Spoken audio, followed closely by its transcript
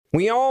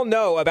We all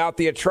know about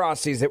the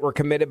atrocities that were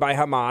committed by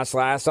Hamas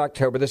last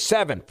October the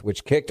 7th,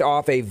 which kicked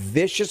off a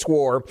vicious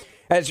war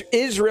as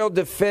Israel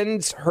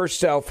defends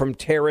herself from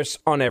terrorists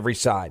on every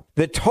side.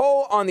 The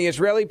toll on the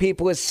Israeli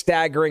people is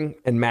staggering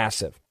and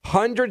massive.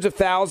 Hundreds of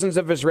thousands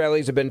of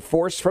Israelis have been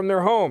forced from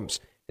their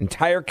homes.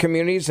 Entire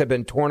communities have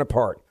been torn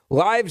apart.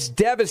 Lives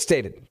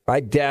devastated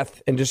by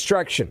death and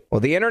destruction. Well,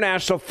 the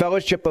International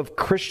Fellowship of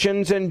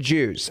Christians and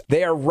Jews,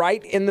 they are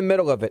right in the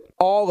middle of it.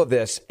 All of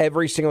this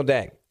every single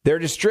day. They're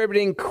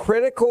distributing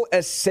critical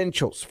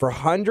essentials for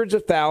hundreds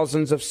of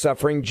thousands of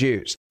suffering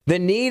Jews. The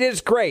need is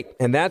great,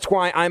 and that's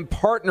why I'm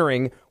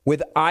partnering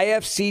with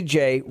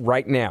IFCJ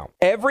right now.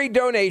 Every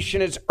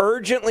donation is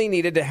urgently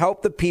needed to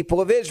help the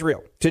people of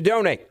Israel. To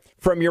donate,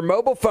 from your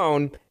mobile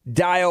phone,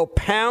 dial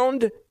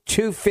pound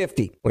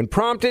 250. When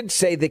prompted,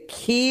 say the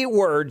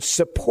keyword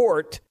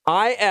support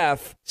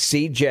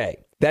IFCJ.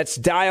 That's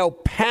dial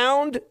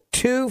pound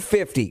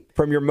 250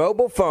 from your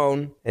mobile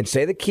phone and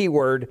say the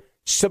keyword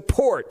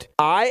support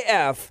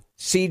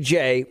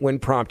IFCJ when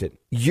prompted.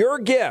 Your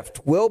gift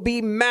will be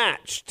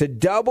matched to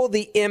double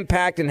the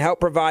impact and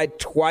help provide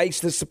twice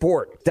the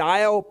support.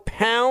 Dial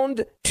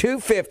pound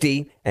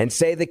 250 and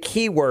say the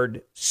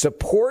keyword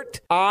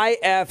support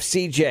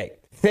IFCJ.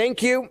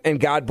 Thank you and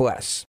God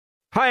bless.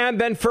 Hi, I'm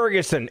Ben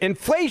Ferguson.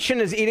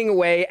 Inflation is eating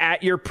away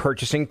at your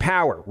purchasing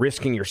power,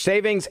 risking your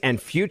savings and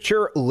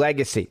future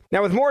legacy.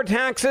 Now, with more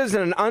taxes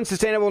and an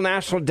unsustainable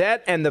national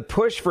debt and the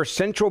push for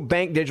central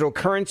bank digital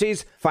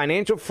currencies,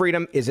 financial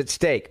freedom is at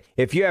stake.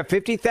 If you have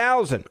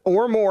 $50,000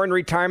 or more in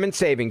retirement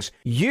savings,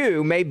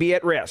 you may be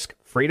at risk.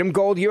 Freedom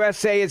Gold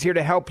USA is here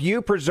to help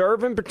you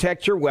preserve and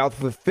protect your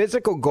wealth with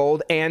physical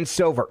gold and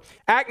silver.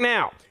 Act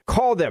now.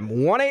 Call them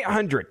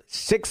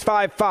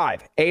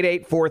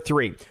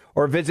 1-800-655-8843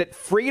 or visit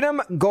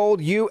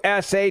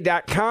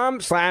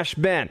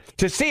freedomgoldusa.com/Ben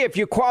to see if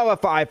you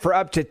qualify for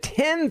up to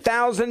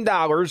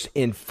 $10,000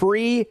 in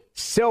free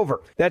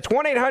silver. That's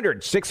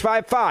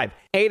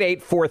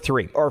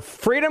 1-800-655-8843 or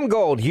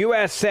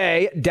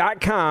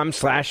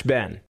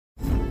freedomgoldusa.com/Ben.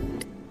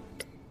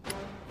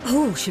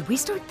 Oh, should we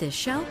start this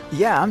show?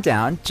 Yeah, I'm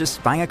down.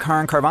 Just buying a car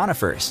on Carvana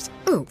first.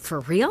 Ooh,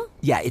 for real?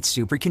 Yeah, it's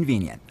super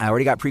convenient. I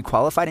already got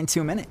pre-qualified in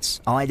 2 minutes.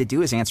 All I had to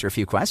do is answer a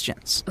few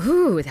questions.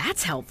 Ooh,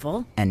 that's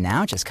helpful. And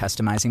now just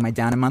customizing my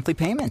down and monthly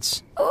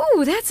payments.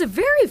 Ooh, that's a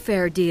very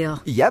fair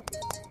deal. Yep.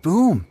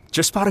 Boom.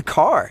 Just bought a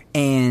car.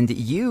 And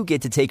you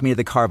get to take me to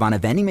the Carvana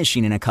vending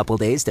machine in a couple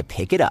days to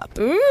pick it up.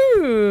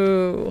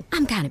 Ooh.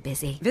 I'm kind of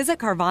busy. Visit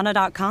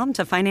Carvana.com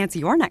to finance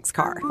your next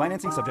car.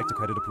 Financing subject to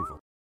credit approval.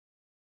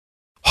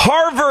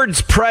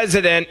 Harvard's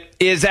president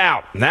is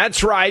out.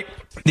 That's right.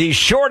 The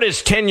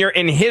shortest tenure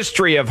in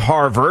history of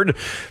Harvard.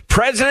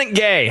 President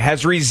Gay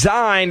has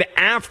resigned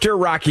after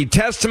rocky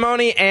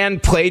testimony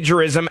and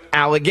plagiarism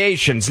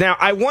allegations. Now,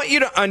 I want you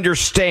to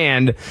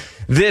understand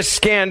this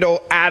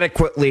scandal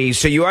adequately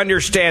so you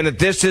understand that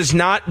this is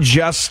not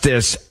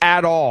justice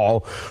at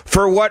all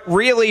for what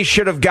really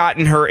should have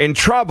gotten her in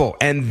trouble.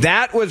 And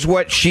that was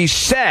what she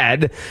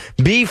said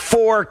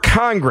before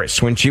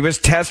Congress when she was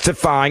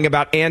testifying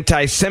about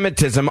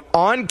anti-Semitism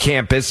on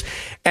campus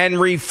and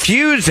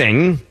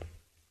refusing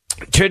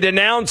to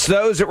denounce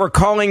those that were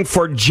calling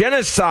for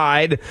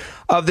genocide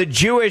of the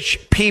Jewish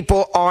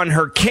people on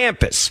her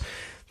campus.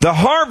 The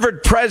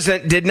Harvard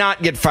president did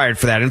not get fired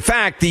for that. In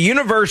fact, the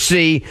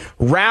university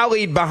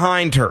rallied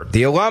behind her.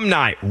 The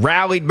alumni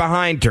rallied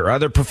behind her.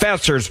 Other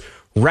professors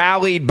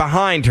rallied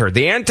behind her.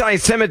 The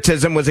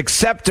anti-Semitism was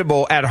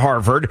acceptable at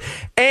Harvard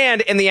and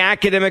in the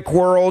academic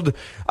world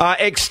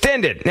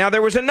extended. Now,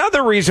 there was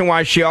another reason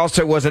why she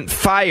also wasn't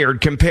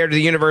fired compared to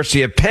the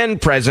University of Penn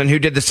president who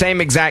did the same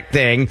exact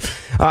thing,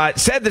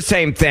 said the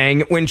same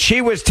thing when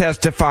she was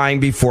testifying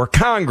before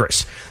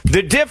Congress.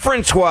 The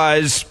difference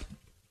was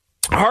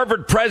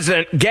Harvard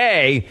President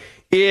Gay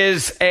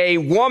is a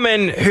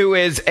woman who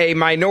is a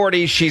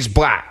minority. She's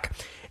black.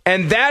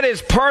 And that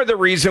is part of the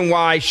reason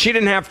why she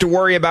didn't have to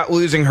worry about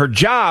losing her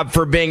job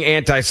for being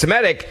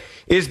anti-Semitic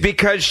is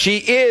because she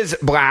is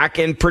black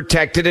and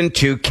protected in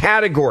two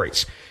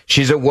categories.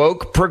 She's a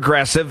woke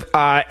progressive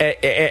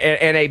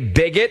and a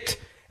bigot,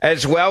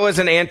 as well as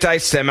an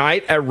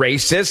anti-Semite, a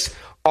racist,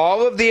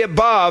 all of the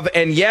above.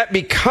 And yet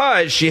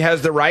because she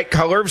has the right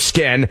color of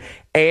skin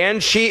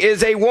and she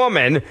is a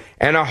woman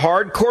and a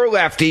hardcore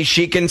lefty,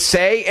 she can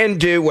say and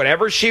do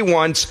whatever she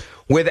wants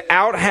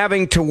without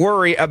having to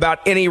worry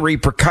about any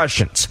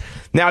repercussions.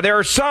 Now, there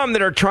are some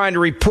that are trying to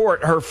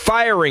report her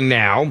firing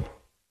now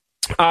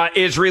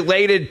is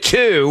related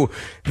to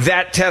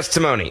that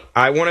testimony.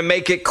 I want to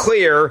make it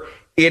clear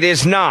it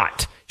is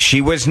not.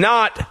 She was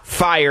not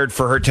fired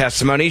for her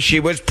testimony. She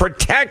was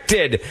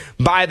protected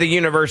by the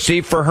university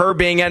for her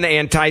being an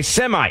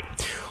anti-Semite.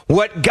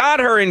 What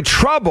got her in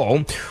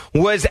trouble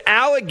was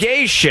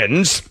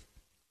allegations,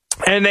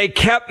 and they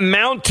kept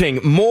mounting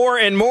more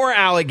and more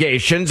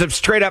allegations of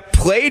straight up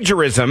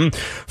plagiarism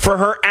for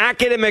her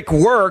academic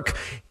work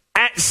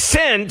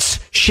since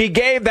she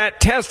gave that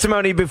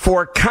testimony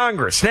before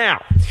Congress.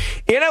 Now,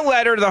 in a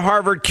letter to the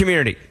Harvard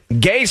community,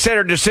 Gay said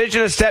her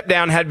decision to step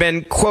down had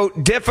been,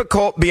 quote,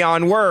 difficult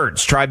beyond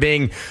words. Try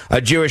being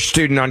a Jewish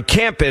student on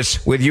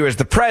campus with you as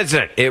the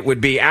president. It would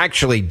be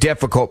actually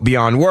difficult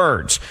beyond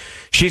words.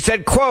 She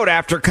said, quote,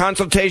 after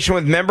consultation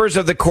with members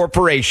of the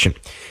corporation,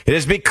 it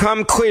has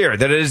become clear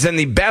that it is in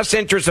the best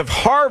interest of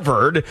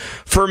Harvard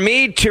for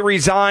me to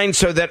resign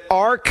so that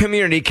our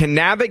community can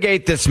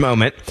navigate this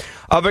moment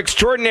of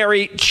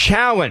extraordinary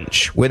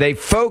challenge with a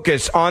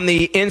focus on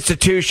the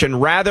institution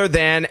rather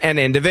than an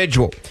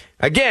individual.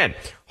 Again,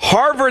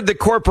 Harvard, the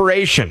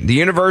corporation, the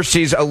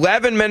university's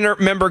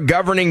 11-member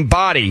governing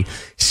body,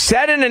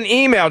 said in an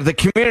email to the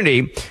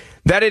community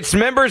that its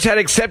members had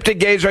accepted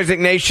Gay's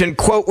resignation,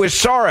 quote, with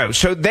sorrow.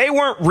 So they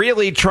weren't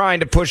really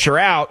trying to push her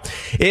out.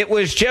 It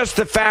was just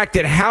the fact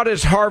that how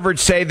does Harvard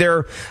say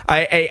they're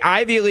a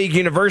Ivy League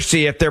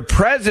university if their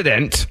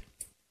president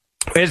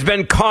has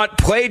been caught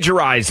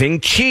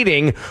plagiarizing,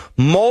 cheating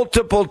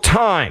multiple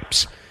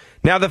times?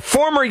 Now, the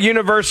former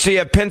University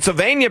of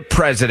Pennsylvania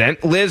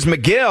president, Liz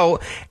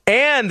McGill,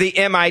 and the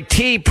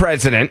MIT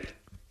president,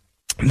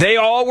 they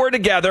all were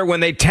together when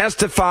they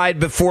testified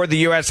before the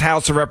U.S.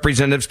 House of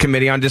Representatives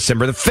Committee on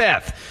December the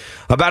 5th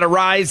about a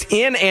rise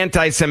in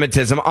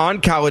anti-Semitism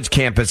on college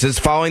campuses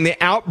following the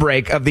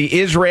outbreak of the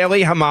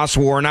Israeli-Hamas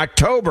war in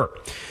October.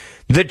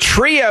 The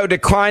trio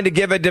declined to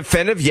give a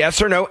definitive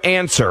yes or no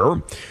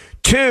answer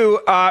to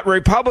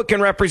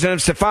Republican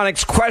Representative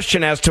Stefanik's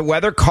question as to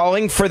whether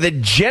calling for the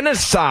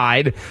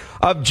genocide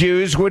of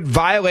Jews would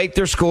violate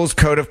their school's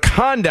code of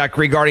conduct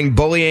regarding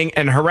bullying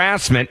and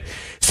harassment,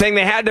 saying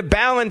they had to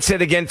balance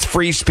it against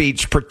free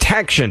speech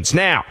protections.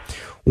 Now,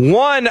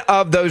 one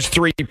of those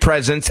three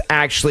presidents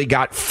actually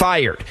got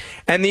fired.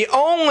 And the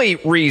only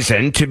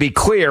reason, to be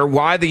clear,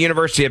 why the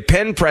University of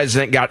Penn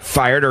president got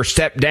fired or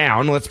stepped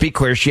down, let's be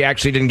clear, she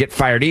actually didn't get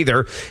fired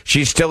either.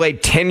 She's still a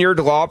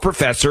tenured law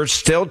professor,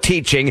 still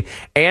teaching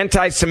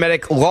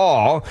anti-Semitic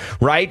law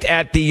right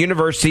at the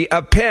University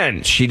of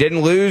Penn. She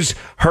didn't lose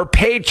her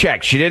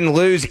paycheck. She didn't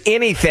lose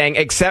anything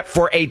except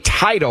for a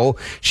title.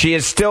 She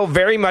is still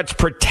very much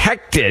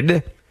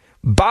protected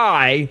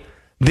by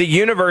the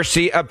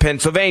University of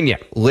Pennsylvania.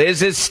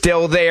 Liz is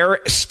still there,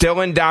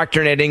 still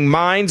indoctrinating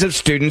minds of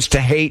students to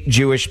hate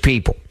Jewish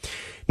people.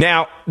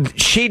 Now,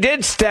 she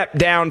did step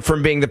down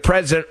from being the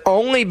president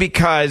only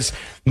because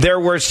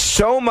there was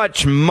so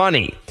much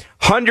money,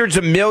 hundreds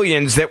of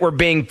millions that were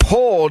being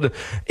pulled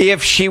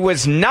if she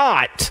was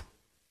not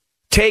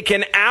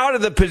taken out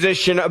of the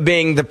position of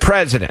being the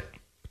president.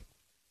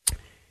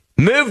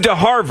 Moved to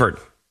Harvard.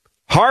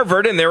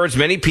 Harvard, and there was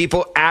many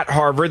people at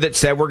Harvard that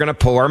said, we're going to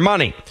pull our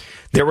money.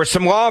 There were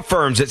some law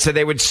firms that said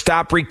they would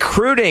stop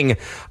recruiting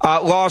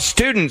law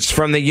students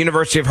from the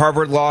University of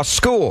Harvard Law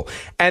School,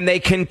 and they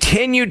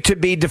continued to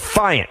be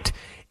defiant.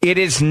 It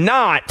is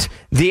not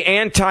the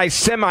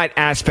anti-Semite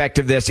aspect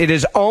of this. It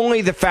is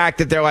only the fact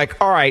that they're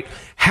like, all right,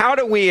 how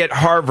do we at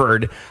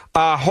Harvard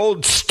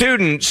hold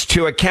students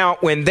to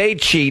account when they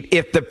cheat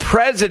if the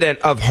president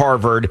of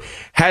Harvard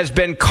has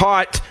been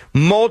caught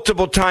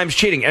multiple times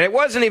cheating? And it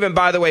wasn't even,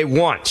 by the way,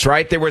 once,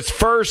 right? There was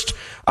first,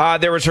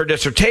 there was her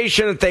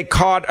dissertation that they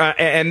caught,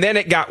 and then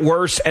it got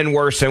worse and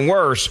worse and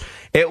worse.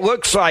 It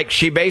looks like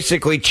she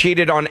basically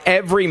cheated on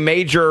every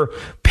major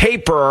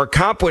paper or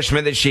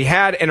accomplishment that she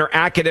had in her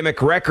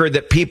academic record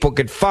that people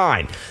could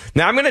find.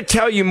 Now, I'm going to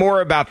tell you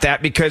more about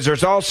that because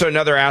there's also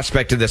another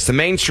aspect of this. The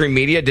mainstream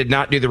media did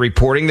not do the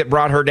reporting that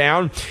brought her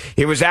down.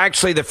 It was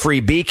actually the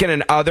Free Beacon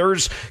and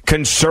others,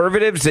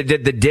 conservatives, that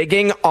did the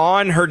digging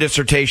on her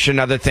dissertation and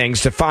other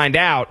things to find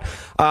out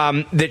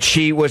that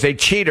she was a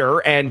cheater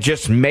and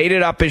just made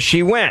it up as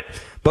she went.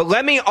 But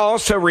let me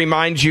also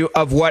remind you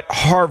of what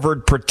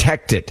Harvard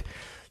protected.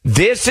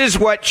 This is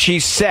what she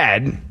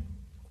said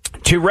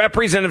to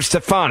Representative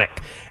Stefanik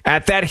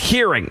at that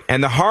hearing,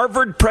 and the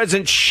Harvard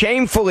president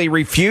shamefully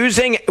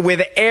refusing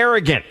with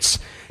arrogance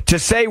to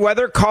say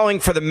whether calling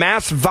for the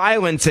mass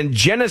violence and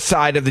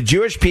genocide of the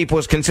Jewish people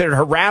is considered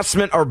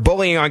harassment or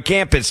bullying on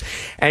campus.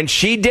 And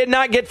she did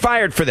not get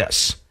fired for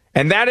this.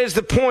 And that is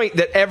the point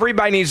that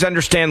everybody needs to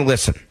understand.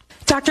 Listen.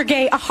 Dr.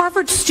 Gay, a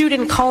Harvard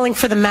student calling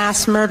for the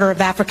mass murder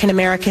of African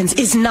Americans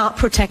is not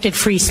protected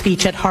free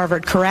speech at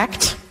Harvard,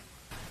 correct?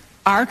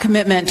 Our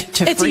commitment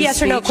to free speech... It's a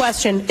yes or no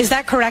question. Is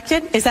that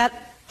corrected? Is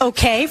that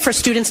okay for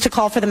students to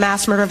call for the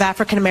mass murder of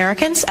African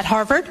Americans at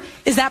Harvard?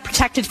 Is that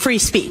protected free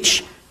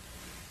speech?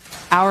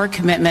 Our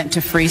commitment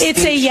to free speech...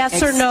 It's a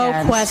yes or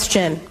no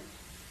question.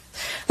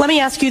 Let me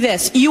ask you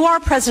this. You are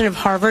president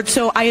of Harvard,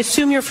 so I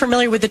assume you're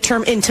familiar with the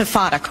term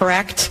intifada,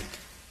 correct?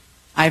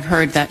 I've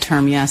heard that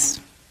term, yes.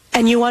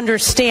 And you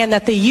understand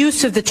that the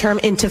use of the term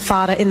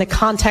intifada in the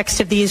context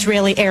of the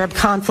Israeli-Arab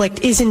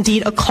conflict is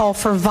indeed a call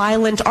for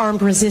violent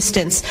armed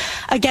resistance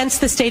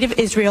against the state of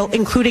Israel,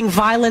 including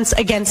violence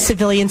against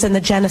civilians and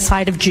the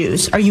genocide of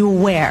Jews. Are you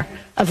aware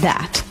of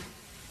that?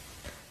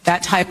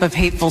 That type of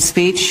hateful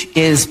speech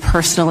is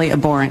personally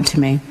abhorrent to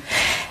me.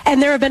 And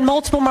there have been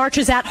multiple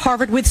marches at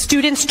Harvard with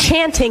students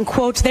chanting,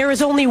 quote, "There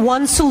is only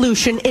one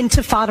solution,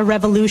 Intifada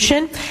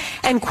revolution,"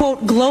 and,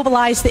 quote,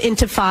 "globalize the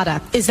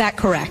Intifada." Is that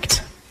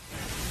correct?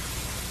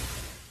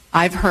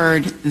 I've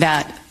heard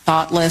that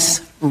thoughtless,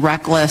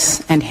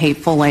 reckless, and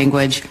hateful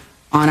language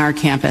on our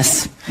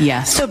campus,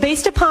 yes. So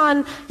based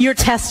upon your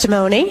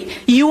testimony,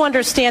 you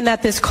understand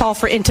that this call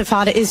for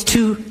Intifada is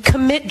to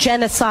commit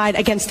genocide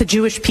against the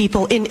Jewish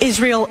people in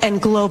Israel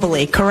and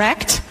globally,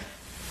 correct?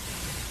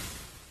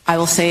 I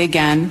will say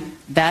again,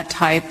 that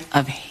type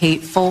of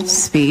hateful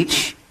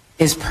speech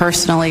is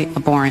personally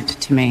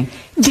abhorrent to me.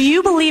 Do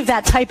you believe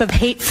that type of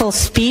hateful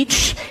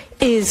speech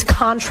is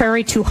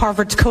contrary to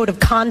Harvard's code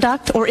of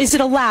conduct, or is it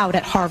allowed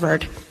at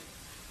Harvard?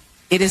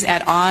 It is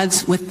at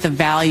odds with the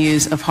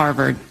values of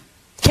Harvard.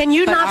 Can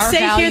you But not our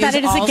say here that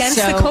it is against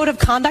the also- code of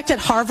conduct at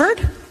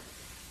Harvard?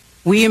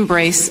 We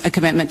embrace a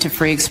commitment to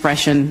free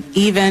expression,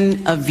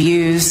 even of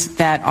views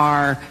that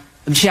are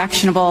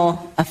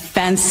objectionable,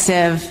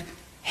 offensive,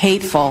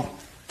 hateful.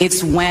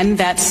 It's when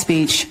that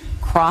speech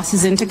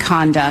crosses into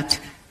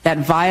conduct that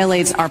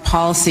violates our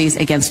policies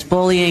against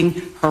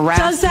bullying,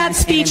 harassment, Does that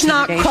speech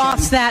not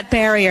cross that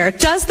barrier?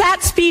 Does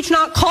that speech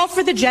not call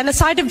for the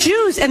genocide of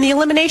Jews and the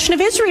elimination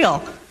of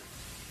Israel?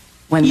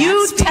 When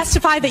You that speech-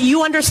 testify that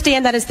you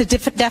understand that is the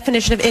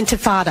definition of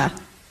Intifada.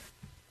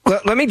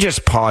 Let me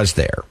just pause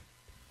there.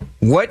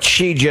 What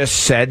she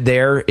just said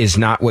there is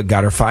not what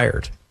got her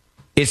fired.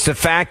 It's the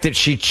fact that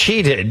she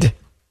cheated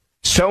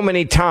so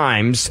many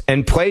times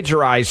and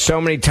plagiarized so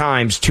many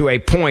times to a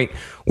point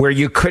where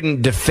you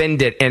couldn't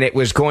defend it, and it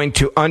was going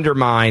to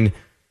undermine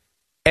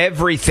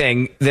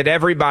everything that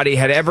everybody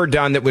had ever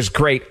done that was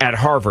great at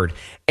Harvard,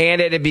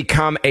 and it had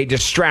become a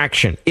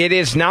distraction. It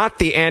is not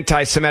the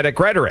anti-Semitic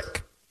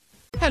rhetoric.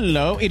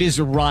 Hello, it is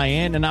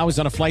Ryan, and I was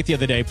on a flight the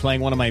other day playing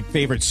one of my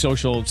favorite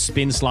social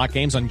spin slot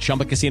games on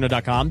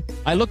ChumbaCasino.com.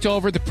 I looked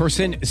over at the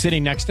person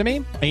sitting next to me,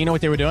 and you know what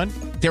they were doing?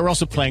 They were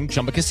also playing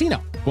Chumba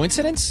Casino.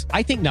 Coincidence?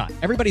 I think not.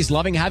 Everybody's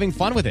loving having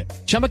fun with it.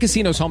 Chumba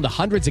Casino is home to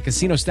hundreds of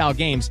casino-style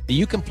games that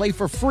you can play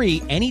for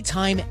free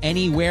anytime,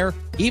 anywhere,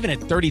 even at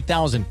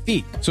 30,000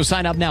 feet. So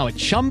sign up now at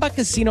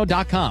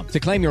ChumbaCasino.com to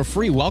claim your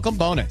free welcome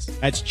bonus.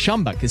 That's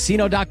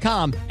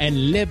ChumbaCasino.com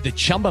and live the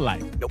Chumba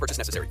life. No purchase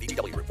necessary.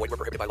 VGW. Void where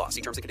prohibited by law.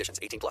 See terms and conditions.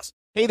 18+.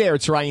 Hey there,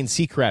 it's Ryan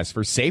Seacrest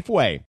for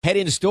Safeway. Head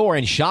in store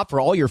and shop for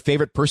all your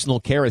favorite personal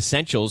care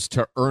essentials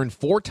to earn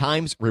 4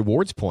 times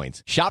rewards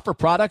points. Shop for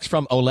products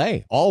from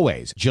Olay,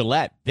 Always,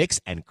 Gillette, Vicks,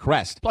 and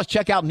Crest. Plus,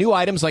 check out new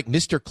items like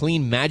Mr.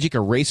 Clean Magic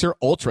Eraser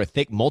Ultra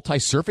Thick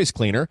Multi-Surface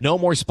Cleaner. No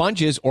more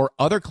sponges or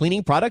other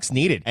cleaning products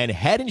needed. And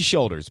Head &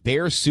 Shoulders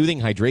Bare Soothing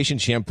Hydration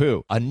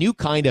Shampoo, a new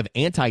kind of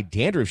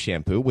anti-dandruff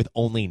shampoo with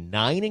only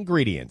 9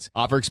 ingredients.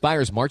 Offer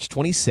expires March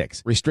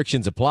 26.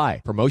 Restrictions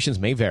apply. Promotions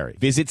may vary.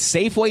 Visit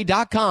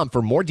Safeway.com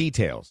for more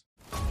details.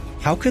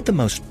 How could the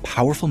most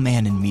powerful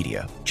man in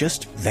media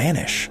just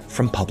vanish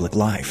from public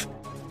life?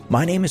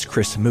 My name is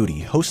Chris Moody,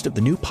 host of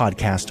the new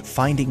podcast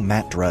Finding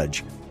Matt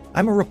Drudge.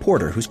 I'm a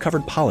reporter who's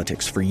covered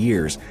politics for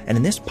years, and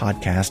in this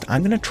podcast,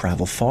 I'm going to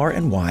travel far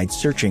and wide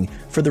searching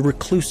for the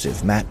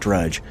reclusive Matt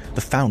Drudge,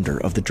 the founder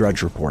of the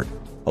Drudge Report.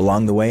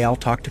 Along the way, I'll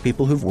talk to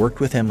people who've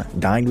worked with him,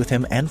 dined with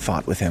him, and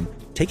fought with him,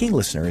 taking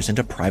listeners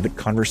into private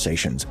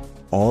conversations,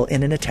 all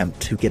in an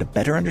attempt to get a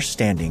better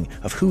understanding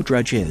of who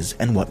Drudge is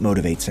and what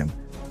motivates him.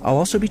 I'll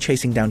also be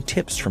chasing down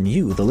tips from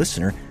you, the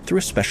listener, through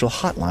a special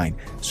hotline.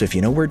 So if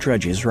you know where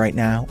Drudge is right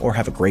now, or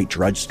have a great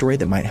Drudge story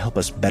that might help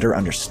us better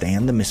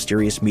understand the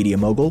mysterious media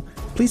mogul,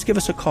 please give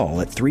us a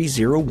call at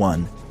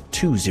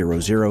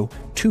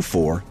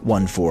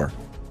 301-200-2414.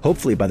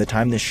 Hopefully by the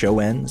time this show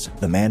ends,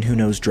 the man who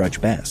knows Drudge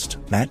best,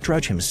 Matt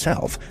Drudge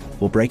himself,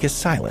 will break his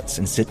silence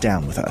and sit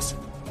down with us.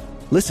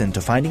 Listen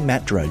to Finding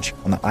Matt Drudge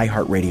on the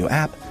iHeartRadio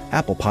app,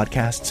 Apple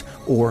Podcasts,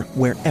 or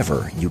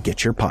wherever you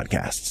get your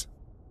podcasts.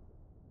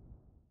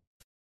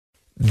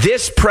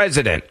 This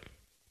president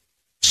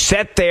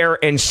sat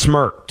there and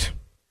smirked,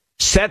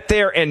 sat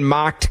there and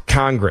mocked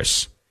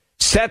Congress,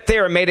 sat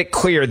there and made it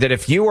clear that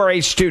if you are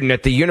a student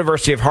at the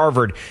University of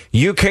Harvard,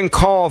 you can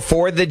call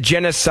for the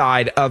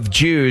genocide of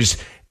Jews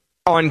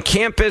on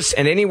campus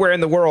and anywhere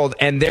in the world,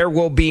 and there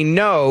will be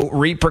no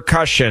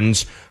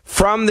repercussions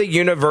from the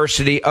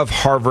University of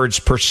Harvard's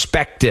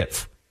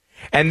perspective.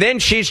 And then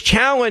she's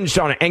challenged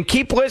on it. And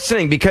keep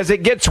listening, because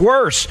it gets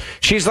worse.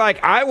 She's like,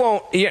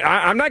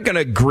 I'm not going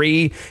to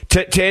agree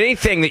to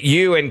anything that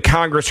you and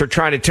Congress are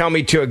trying to tell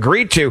me to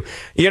agree to.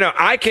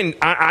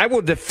 I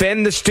will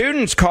defend the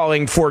students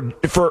calling for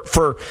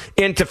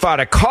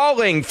Intifada,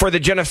 calling for the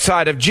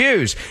genocide of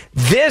Jews.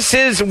 This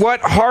is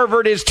what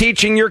Harvard is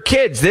teaching your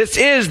kids. This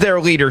is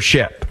their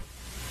leadership.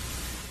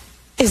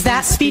 Is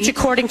that speech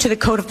according to the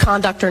code of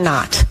conduct or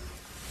not?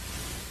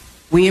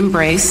 We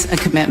embrace a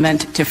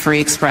commitment to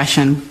free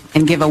expression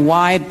and give a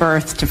wide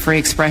berth to free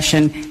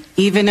expression,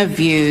 even of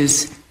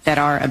views that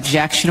are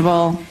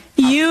objectionable.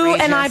 You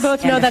and I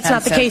both know that's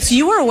not the case.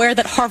 You are aware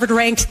that Harvard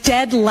ranked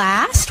dead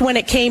last when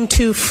it came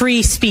to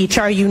free speech.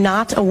 Are you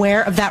not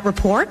aware of that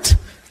report?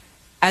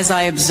 As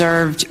I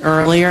observed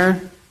earlier,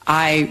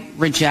 I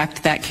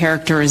reject that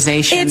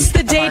characterization. It's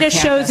the of our data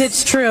shows campus.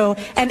 it's true.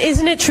 And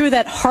isn't it true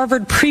that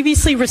Harvard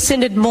previously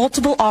rescinded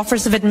multiple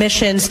offers of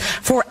admissions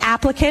for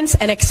applicants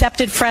and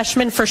accepted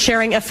freshmen for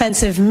sharing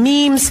offensive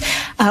memes,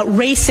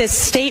 racist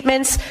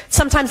statements,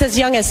 sometimes as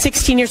young as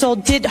 16 years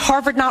old? Did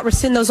Harvard not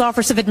rescind those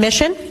offers of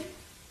admission?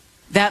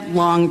 That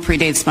long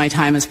predates my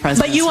time as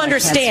president. But you so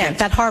understand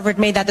that Harvard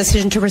made that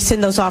decision to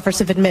rescind those offers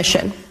of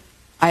admission?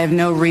 I have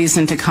no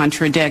reason to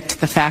contradict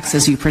the facts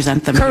as you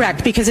present them.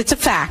 Correct, because it's a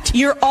fact.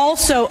 You're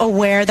also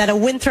aware that a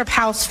Winthrop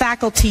House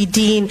faculty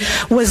dean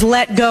was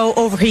let go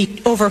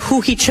over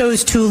who he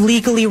chose to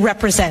legally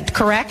represent,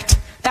 correct?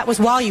 That was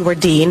while you were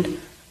dean.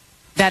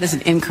 That is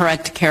an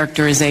incorrect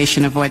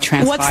characterization of what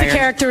transpired. What's the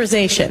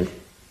characterization?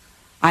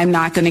 I'm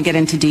not going to get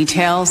into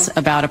details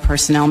about a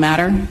personnel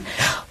matter.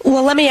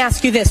 Well, let me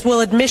ask you this. Will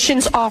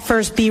admissions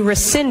offers be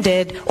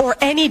rescinded or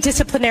any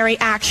disciplinary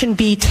action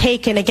be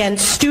taken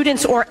against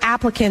students or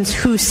applicants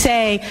who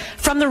say,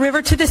 from the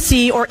river to the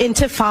sea or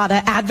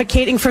Intifada,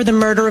 advocating for the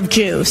murder of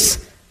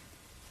Jews?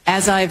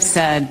 As I've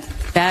said,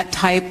 that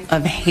type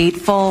of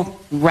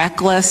hateful,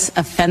 reckless,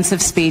 offensive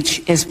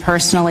speech is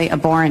personally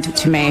abhorrent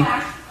to me.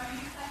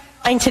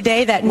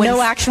 Today that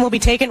no action will be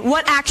taken.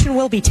 What action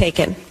will be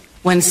taken?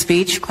 When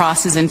speech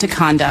crosses into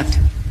conduct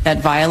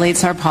that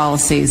violates our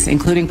policies,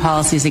 including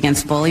policies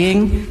against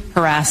bullying,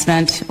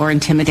 harassment, or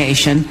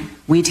intimidation,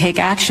 we take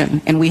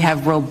action, and we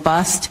have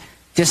robust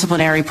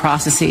disciplinary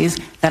processes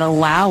that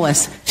allow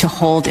us to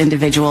hold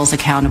individuals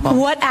accountable.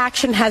 What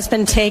action has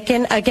been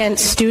taken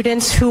against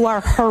students who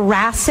are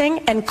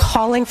harassing and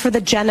calling for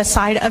the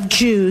genocide of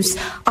Jews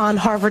on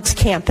Harvard's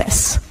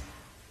campus?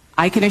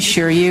 I can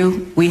assure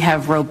you we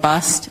have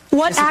robust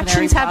What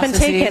actions have been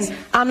taken?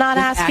 I'm not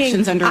asking.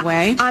 Actions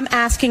underway. I'm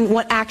asking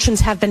what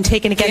actions have been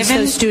taken against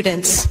those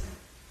students.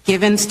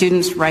 Given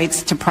students'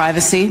 rights to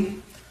privacy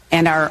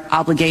and our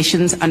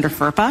obligations under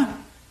FERPA,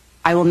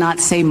 I will not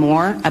say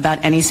more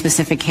about any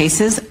specific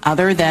cases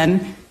other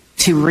than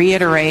to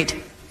reiterate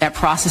that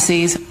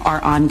processes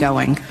are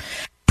ongoing.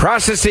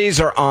 Processes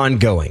are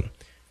ongoing.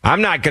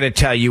 I'm not going to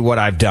tell you what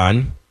I've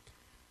done.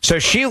 So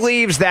she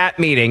leaves that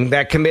meeting,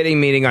 that committee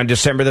meeting on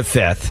December the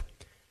 5th,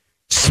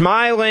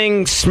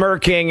 smiling,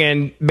 smirking,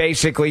 and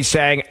basically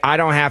saying, I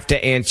don't have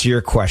to answer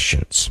your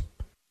questions.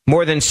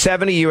 More than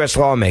 70 U.S.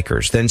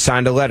 lawmakers then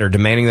signed a letter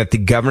demanding that the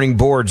governing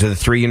boards of the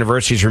three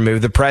universities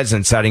remove the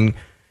president, citing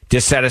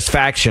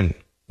dissatisfaction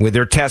with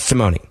their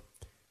testimony.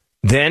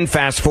 Then,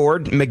 fast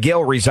forward,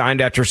 McGill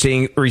resigned after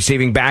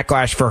receiving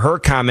backlash for her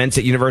comments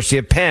at University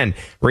of Penn.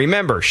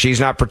 Remember, she's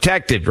not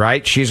protected,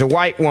 right? She's a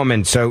white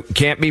woman, so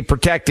can't be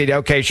protected.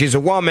 Okay, she's a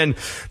woman,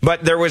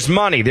 but there was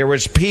money. There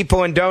was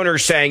people and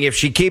donors saying, if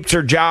she keeps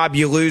her job,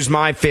 you lose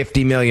my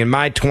 $50 million,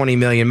 my $20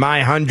 million,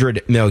 my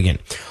 $100 million.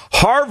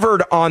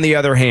 Harvard, on the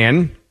other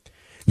hand,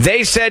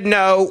 they said,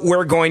 no,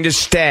 we're going to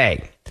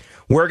stay.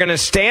 We're going to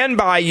stand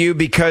by you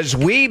because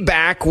we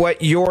back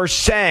what you're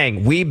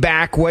saying. We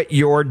back what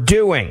you're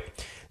doing.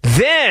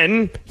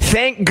 Then,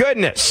 thank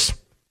goodness,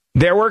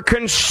 there were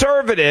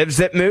conservatives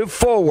that moved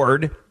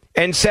forward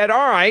and said,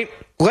 all right,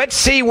 let's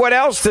see what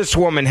else this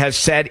woman has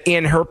said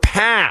in her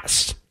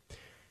past.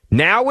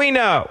 Now we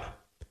know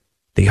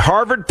the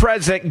Harvard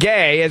president,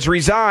 Gay, has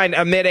resigned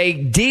amid a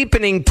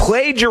deepening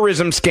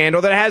plagiarism scandal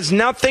that has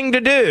nothing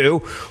to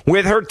do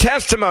with her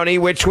testimony,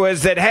 which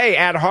was that, hey,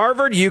 at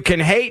Harvard, you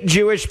can hate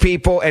Jewish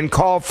people and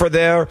call for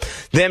them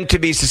to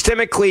be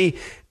systemically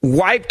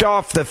wiped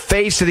off the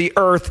face of the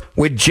earth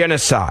with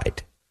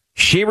genocide.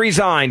 She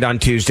resigned on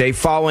Tuesday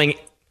following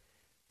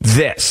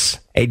this.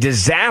 A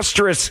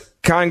disastrous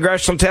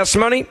congressional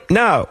testimony?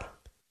 No.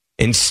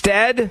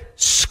 Instead,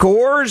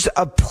 scores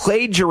of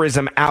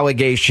plagiarism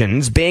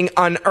allegations being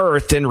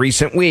unearthed in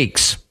recent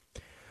weeks.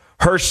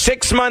 Her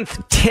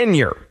 6-month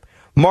tenure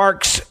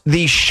marks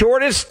the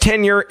shortest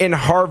tenure in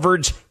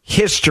Harvard's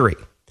history.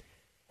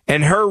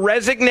 And her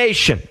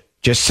resignation,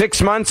 just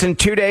 6 months and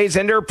 2 days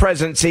into her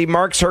presidency,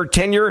 marks her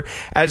tenure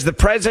as the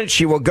president.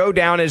 She will go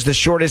down as the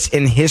shortest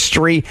in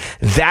history.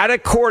 That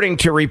according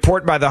to a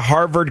report by the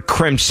Harvard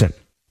Crimson.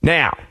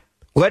 Now,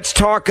 let's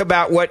talk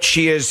about what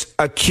she is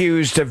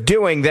accused of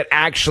doing that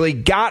actually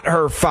got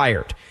her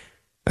fired.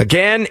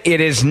 Again,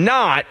 it is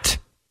not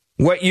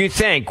what you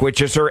think,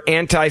 which is her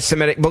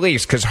anti-Semitic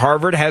beliefs, because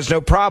Harvard has no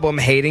problem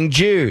hating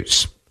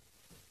Jews.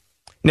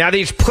 Now,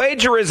 these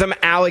plagiarism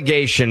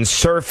allegations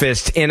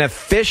surfaced in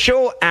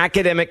official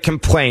academic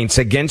complaints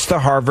against the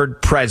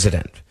Harvard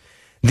president.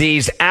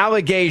 These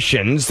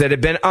allegations that have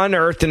been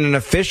unearthed in an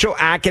official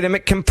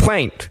academic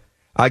complaint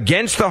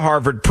against the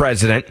Harvard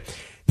president,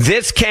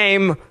 this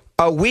came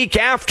a week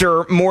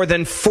after more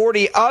than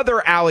 40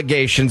 other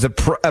allegations of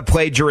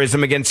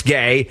plagiarism against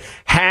Gay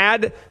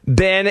had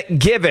been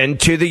given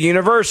to the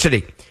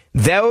university.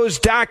 Those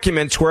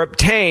documents were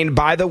obtained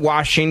by the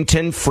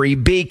Washington Free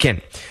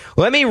Beacon.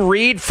 Let me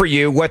read for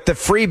you what the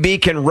Free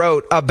Beacon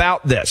wrote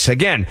about this.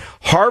 Again,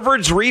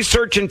 Harvard's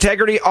Research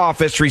Integrity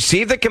Office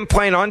received the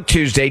complaint on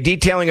Tuesday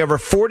detailing over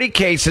 40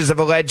 cases of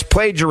alleged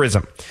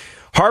plagiarism.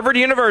 Harvard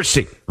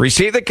University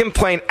received the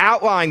complaint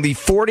outlining the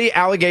 40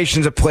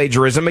 allegations of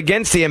plagiarism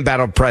against the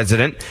embattled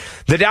president.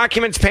 The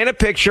documents paint a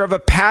picture of a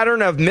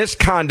pattern of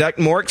misconduct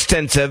more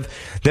extensive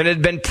than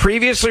had been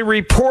previously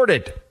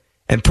reported,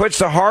 and puts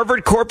the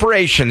Harvard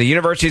Corporation, the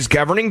university's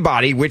governing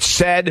body, which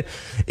said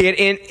it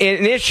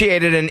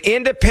initiated an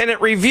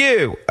independent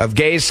review of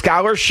Gay's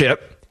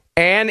scholarship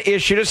and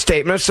issued a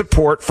statement of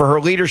support for her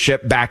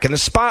leadership, back in the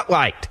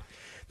spotlight.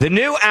 The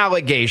new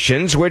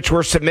allegations, which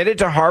were submitted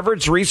to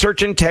Harvard's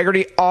research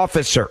integrity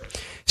officer,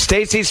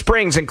 Stacey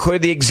Springs,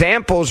 include the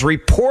examples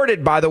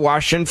reported by the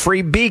Washington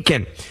Free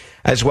Beacon,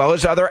 as well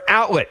as other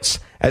outlets,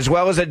 as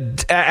well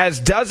as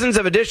dozens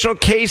of additional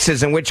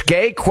cases in which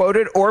Gay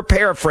quoted or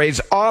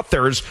paraphrased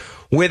authors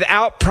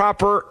without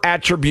proper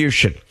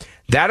attribution.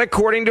 That,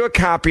 according to a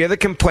copy of the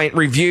complaint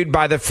reviewed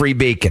by the Free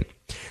Beacon.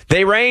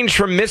 They range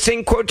from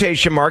missing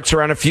quotation marks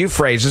around a few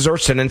phrases or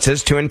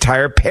sentences to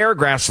entire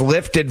paragraphs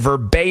lifted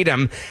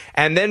verbatim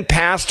and then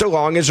passed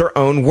along as her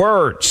own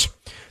words.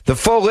 The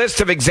full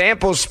list of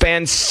examples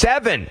spans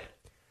 7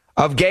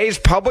 of Gay's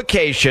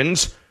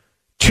publications,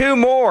 2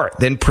 more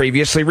than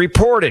previously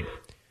reported,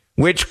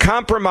 which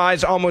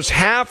comprise almost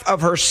half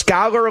of her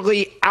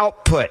scholarly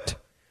output.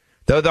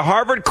 Though the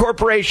Harvard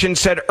Corporation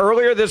said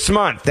earlier this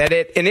month that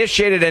it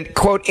initiated an,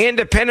 quote,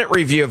 independent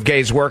review of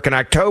Gay's work in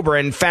October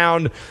and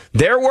found,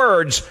 their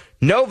words,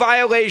 no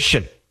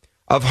violation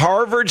of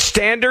Harvard's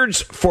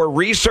standards for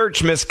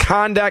research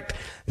misconduct,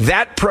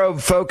 that probe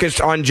focused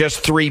on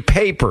just 3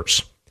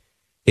 papers.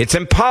 It's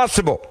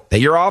impossible that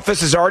your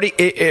office has already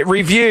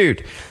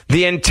reviewed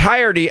the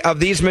entirety of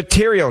these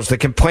materials, the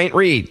complaint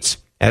reads,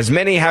 as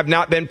many have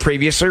not been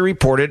previously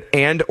reported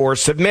and or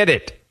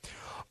submitted.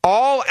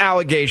 All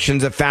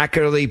allegations of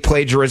faculty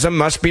plagiarism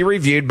must be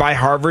reviewed by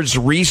Harvard's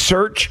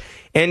research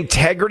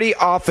integrity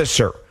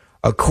officer,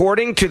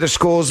 according to the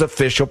school's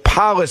official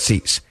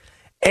policies,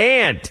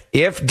 and,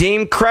 if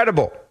deemed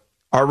credible,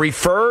 are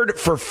referred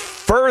for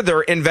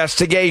further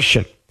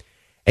investigation.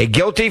 A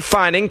guilty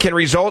finding can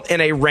result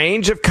in a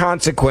range of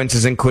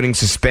consequences, including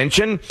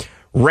suspension,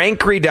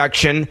 rank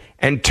reduction,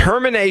 and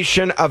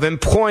termination of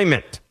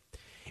employment.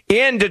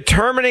 In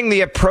determining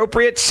the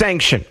appropriate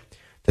sanction,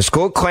 the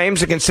school claims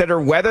to consider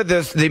whether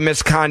the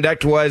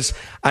misconduct was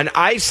an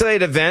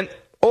isolated event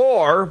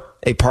or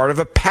a part of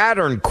a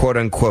pattern, quote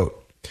unquote.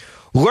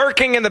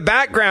 Lurking in the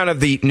background of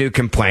the new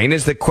complaint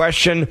is the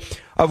question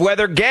of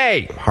whether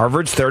Gay,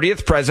 Harvard's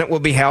 30th president,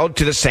 will be held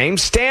to the same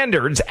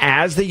standards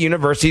as the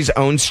university's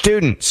own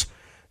students,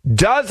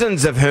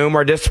 dozens of whom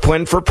are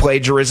disciplined for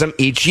plagiarism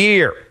each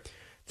year.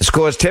 The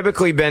school has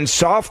typically been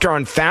softer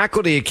on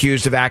faculty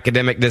accused of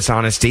academic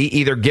dishonesty,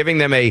 either giving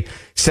them a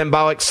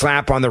symbolic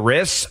slap on the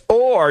wrists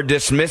or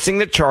dismissing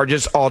the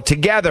charges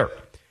altogether.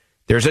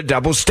 There's a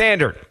double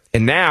standard,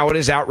 and now it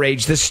has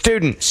outraged the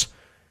students.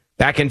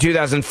 Back in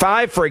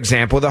 2005, for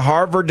example, the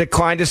Harvard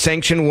declined to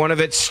sanction one of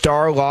its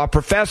star law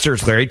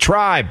professors, Larry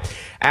Tribe,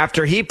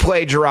 after he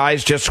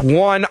plagiarized just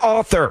one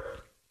author.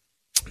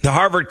 The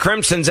Harvard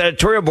Crimson's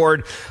editorial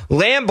board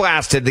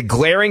lambasted the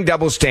glaring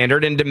double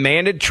standard and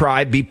demanded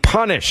Tribe be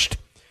punished.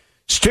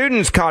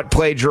 Students caught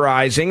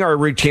plagiarizing are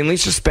routinely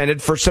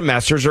suspended for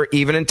semesters or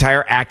even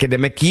entire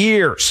academic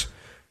years.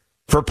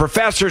 For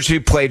professors who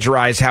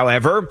plagiarize,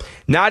 however,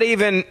 not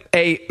even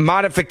a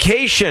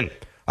modification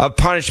of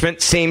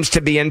punishment seems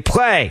to be in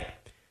play.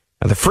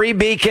 Now, the Free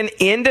Beacon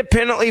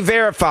independently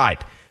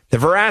verified the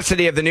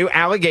veracity of the new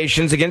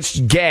allegations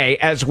against Gay,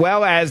 as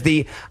well as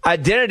the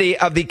identity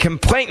of the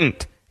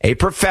complainant, a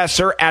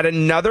professor at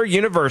another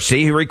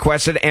university who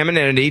requested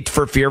anonymity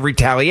for fear of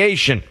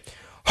retaliation.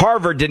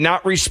 Harvard did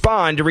not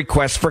respond to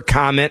requests for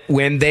comment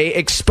when they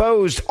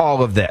exposed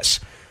all of this.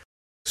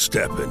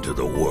 Step into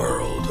the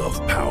world of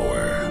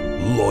power,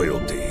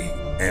 loyalty,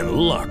 and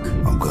luck.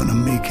 I'm gonna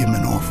make him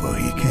an offer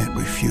he can't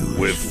refuse.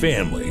 With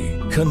family,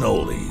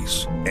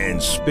 cannolis,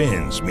 and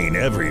spins mean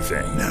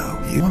everything.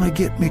 Now, you wanna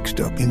get mixed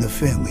up in the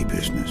family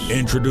business.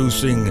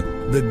 Introducing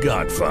The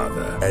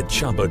Godfather at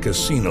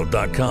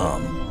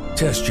ChumbaCasino.com.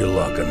 Test your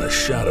luck in the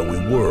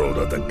shadowy world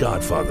of The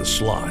Godfather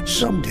slot.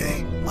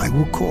 Someday, I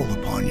will call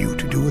upon you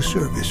to do a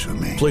service for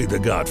me. Play The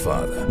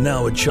Godfather,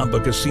 now at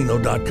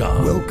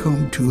ChumbaCasino.com.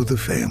 Welcome to the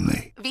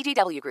family.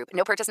 VGW Group.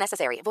 No purchase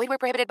necessary. Void where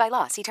prohibited by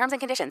law. See terms and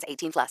conditions.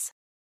 18+.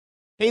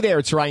 Hey there,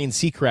 it's Ryan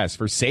Seacrest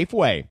for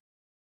Safeway.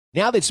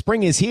 Now that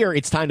spring is here,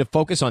 it's time to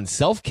focus on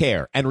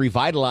self-care and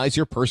revitalize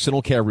your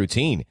personal care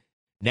routine.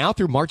 Now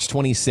through March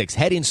 26,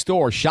 head in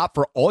store, shop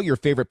for all your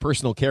favorite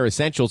personal care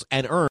essentials,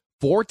 and earn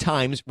 4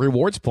 times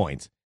rewards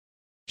points.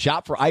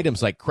 Shop for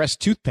items like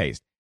Crest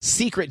toothpaste,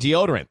 Secret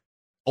deodorant,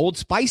 Old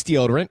Spice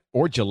deodorant,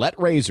 or Gillette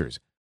razors.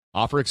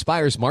 Offer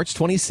expires March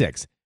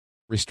 26.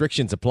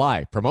 Restrictions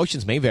apply.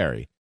 Promotions may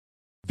vary.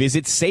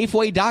 Visit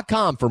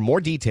Safeway.com for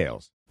more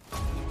details.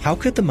 How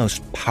could the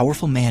most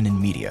powerful man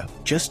in media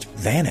just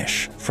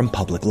vanish from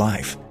public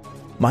life?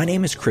 My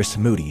name is Chris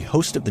Moody,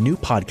 host of the new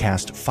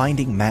podcast,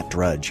 Finding Matt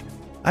Drudge.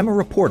 I'm a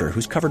reporter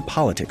who's covered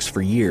politics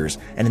for years,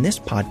 and in this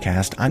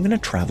podcast, I'm going to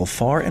travel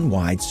far and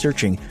wide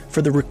searching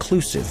for the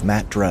reclusive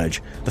Matt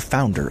Drudge, the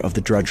founder of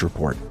the Drudge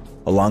Report.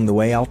 Along the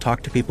way, I'll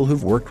talk to people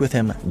who've worked with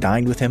him,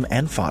 dined with him,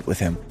 and fought with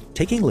him,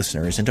 taking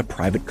listeners into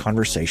private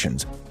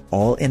conversations,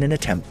 all in an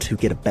attempt to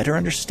get a better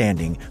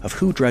understanding of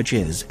who Drudge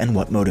is and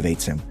what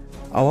motivates him.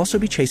 I'll also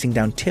be chasing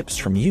down tips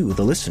from you,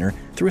 the listener,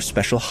 through a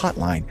special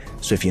hotline.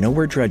 So if you know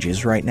where Drudge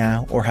is right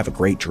now or have a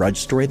great Drudge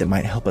story that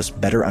might help us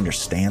better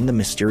understand the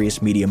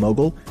mysterious media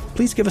mogul,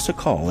 please give us a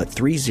call at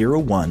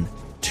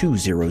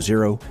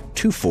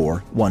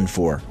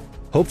 301-200-2414.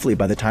 Hopefully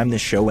by the time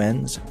this show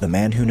ends, the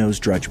man who knows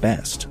Drudge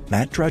best,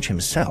 Matt Drudge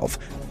himself,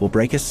 will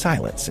break his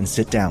silence and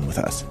sit down with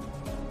us.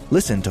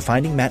 Listen to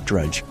Finding Matt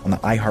Drudge on the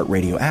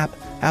iHeartRadio app,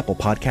 Apple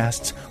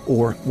Podcasts,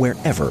 or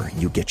wherever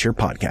you get your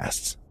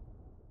podcasts.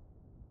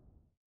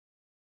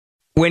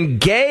 When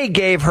Gay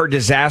gave her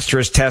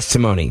disastrous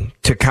testimony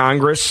to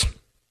Congress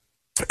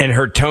and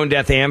her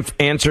tone-deaf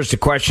answers to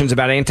questions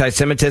about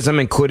anti-Semitism,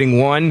 including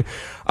one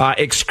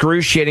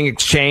excruciating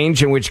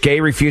exchange in which Gay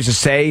refused to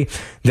say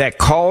that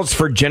calls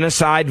for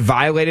genocide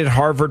violated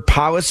Harvard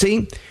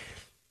policy,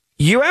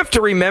 you have to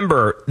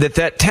remember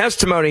that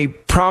testimony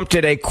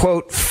prompted a,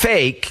 quote,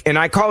 fake, and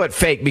I call it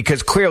fake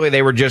because clearly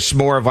they were just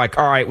more of like,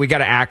 all right, we got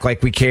to act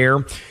like we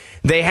care.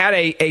 They had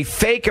a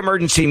fake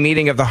emergency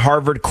meeting of the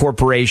Harvard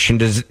Corporation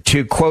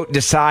to, quote,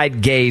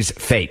 decide Gay's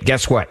fate.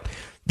 Guess what?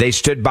 They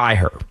stood by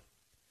her,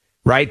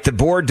 right? The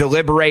board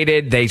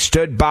deliberated. They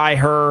stood by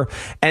her.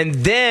 And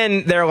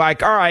then they're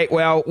like, all right,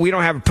 well, we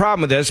don't have a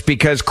problem with this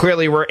because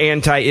clearly we're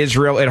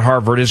anti-Israel at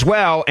Harvard as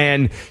well.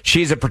 And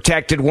she's a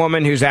protected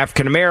woman who's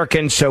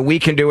African-American, so we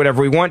can do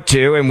whatever we want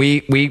to. And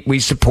we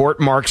support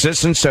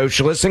Marxists and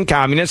socialists and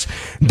communists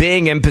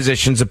being in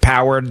positions of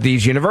power at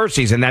these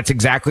universities. And that's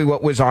exactly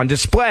what was on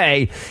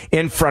display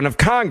in front of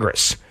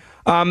Congress.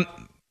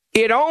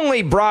 It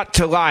only brought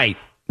to light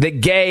that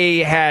Gay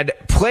had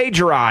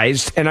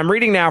plagiarized, and I'm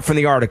reading now from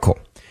the article,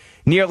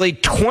 nearly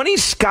 20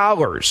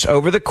 scholars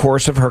over the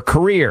course of her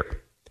career.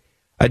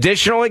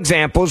 Additional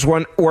examples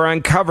were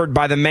uncovered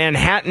by the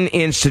Manhattan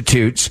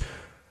Institute's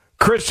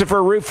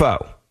Christopher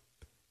Rufo.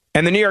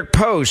 And the New York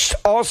Post,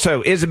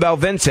 also Isabel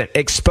Vincent,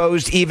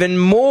 exposed even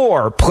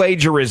more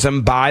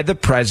plagiarism by the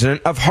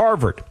president of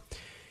Harvard.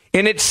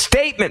 In its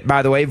statement,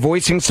 by the way,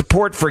 voicing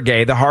support for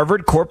Gay, the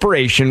Harvard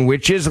Corporation,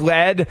 which is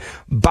led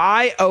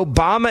by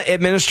Obama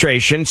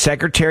administration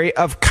Secretary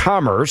of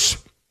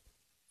Commerce,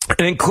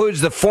 and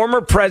includes the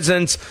former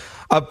presidents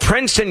of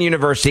Princeton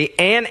University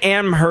and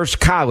Amherst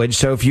College.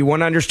 So if you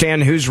want to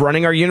understand who's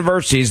running our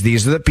universities,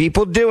 these are the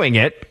people doing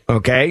it,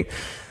 okay?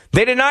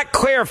 They did not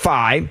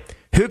clarify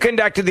who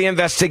conducted the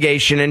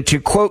investigation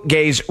into, quote,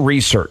 Gay's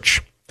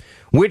research,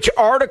 which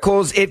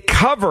articles it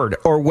covered,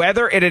 or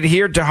whether it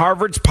adhered to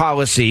Harvard's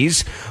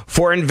policies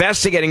for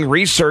investigating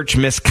research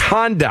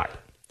misconduct.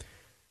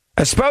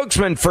 A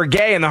spokesman for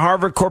Gay and the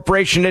Harvard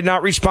Corporation did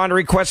not respond to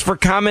requests for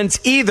comments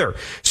either.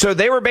 So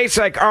they were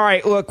basically like, all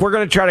right, look, we're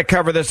going to try to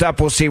cover this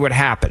up. We'll see what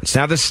happens.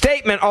 Now, the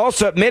statement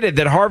also admitted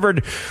that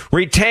Harvard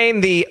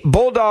retained the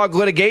bulldog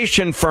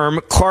litigation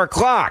firm Clark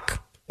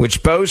Locke,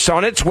 which boasts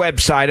on its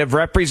website of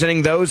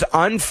representing those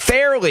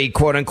unfairly,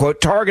 quote unquote,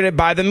 targeted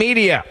by the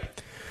media.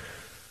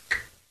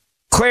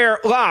 Claire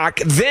Locke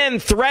then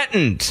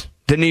threatened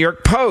the New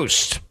York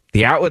Post,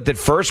 the outlet that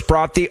first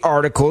brought the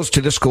articles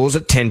to the school's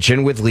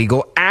attention, with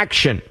legal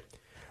action.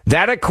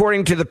 That,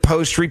 according to the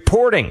Post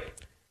reporting,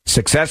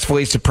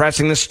 successfully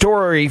suppressing the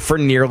story for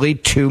nearly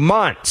 2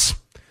 months.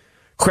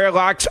 Claire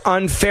Locke's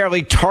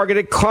unfairly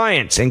targeted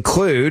clients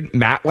include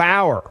Matt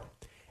Lauer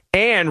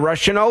and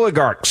Russian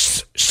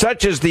oligarchs,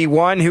 such as the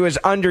one who is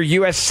under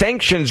U.S.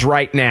 sanctions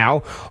right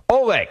now,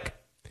 Oleg.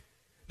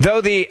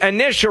 Though the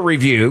initial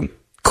review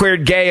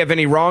cleared Gay of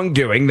any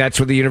wrongdoing, that's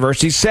what the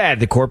university said.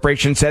 The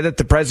corporation said that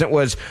the president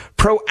was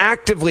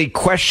proactively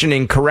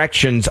questioning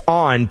corrections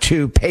on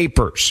 2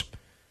 papers.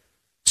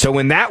 So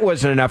when that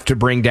wasn't enough to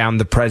bring down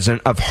the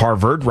president of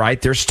Harvard,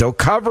 right, they're still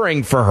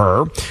covering for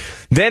her,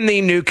 then the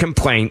new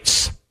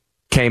complaints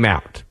came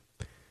out.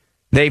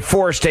 They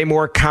forced a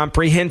more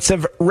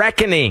comprehensive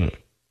reckoning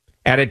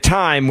at a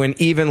time when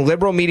even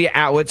liberal media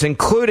outlets,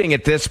 including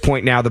at this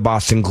point now the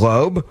Boston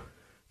Globe,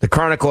 the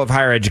Chronicle of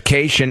Higher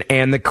Education,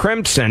 and the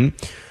Crimson,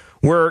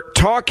 were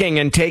talking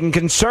and taking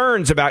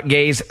concerns about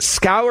Gay's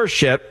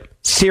scholarship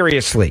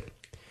seriously.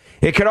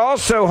 It could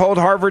also hold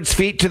Harvard's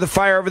feet to the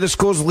fire over the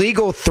school's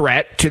legal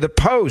threat to the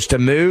Post, a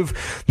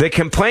move the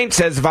complaint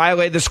says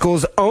violated the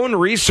school's own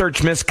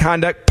research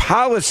misconduct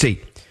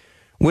policy,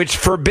 which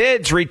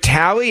forbids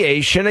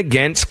retaliation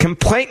against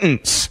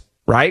complainants.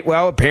 Right?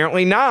 Well,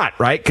 apparently not,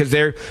 right? Because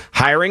they're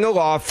hiring a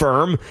law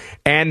firm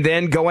and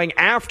then going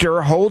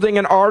after holding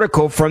an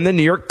article from the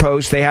New York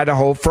Post they had to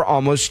hold for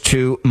almost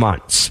 2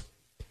 months.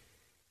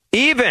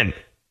 Even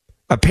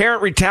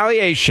apparent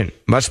retaliation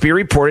must be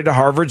reported to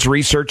Harvard's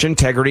research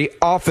integrity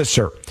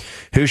officer,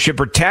 who should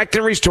protect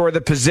and restore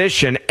the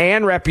position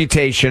and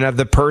reputation of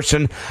the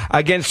person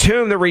against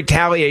whom the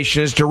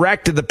retaliation is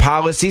directed, the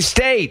policy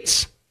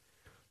states.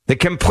 The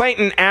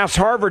complainant asked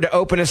Harvard to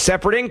open a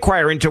separate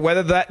inquiry into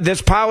whether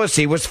this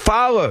policy was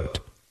followed.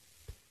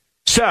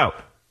 So,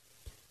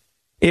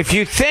 If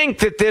you think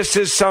that this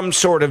is some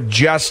sort of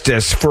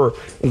justice for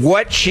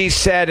what she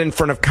said in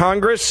front of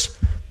Congress,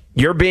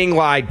 you're being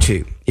lied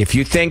to. If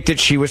you think that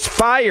she was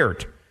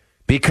fired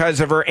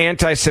because of her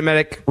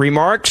anti-Semitic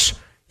remarks,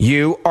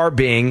 you are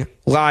being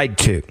lied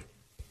to.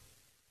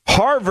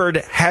 Harvard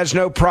has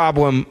no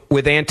problem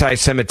with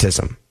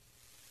anti-Semitism.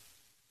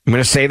 I'm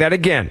going to say that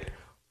again.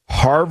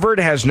 Harvard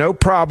has no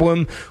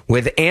problem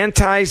with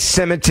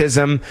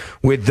anti-Semitism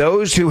with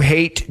those who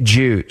hate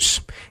Jews.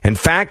 In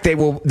fact, they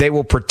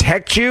will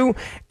protect you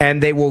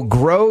and they will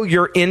grow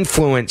your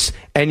influence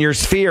and your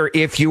sphere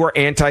if you are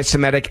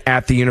anti-Semitic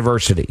at the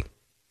university.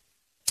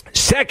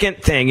 Second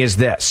thing is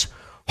this.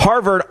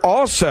 Harvard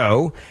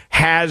also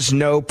has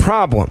no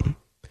problem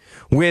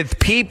with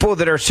people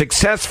that are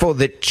successful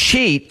that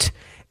cheat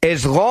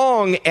as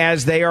long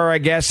as they are, I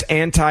guess,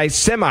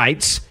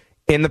 anti-Semites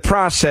in the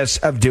process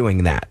of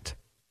doing that.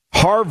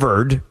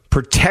 Harvard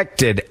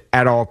protected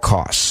at all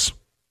costs.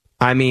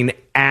 I mean,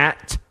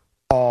 at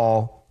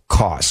all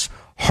costs.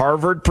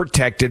 Harvard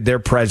protected their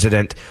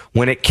president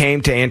when it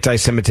came to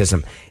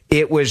anti-Semitism.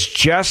 It was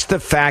just the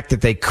fact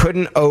that they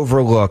couldn't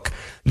overlook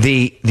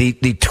the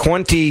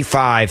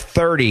 25,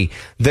 30,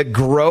 the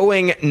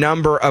growing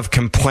number of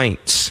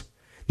complaints.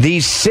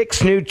 These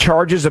 6 new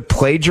charges of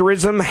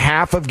plagiarism,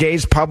 half of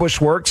Gay's published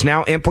works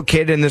now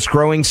implicated in this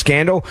growing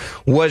scandal,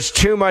 was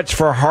too much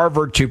for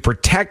Harvard to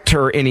protect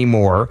her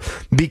anymore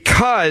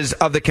because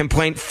of the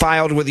complaint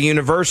filed with the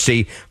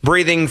university,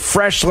 breathing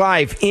fresh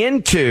life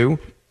into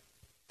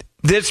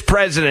this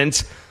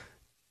president's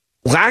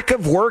lack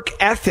of work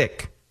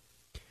ethic.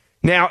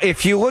 Now,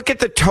 if you look at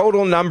the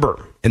total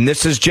number, and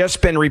this has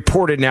just been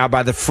reported now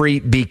by the Free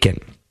Beacon,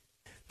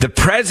 the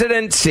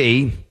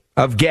presidency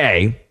of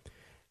Gay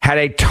had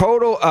a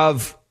total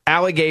of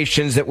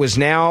allegations that was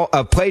now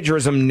of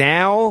plagiarism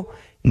now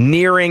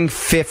nearing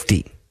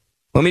 50.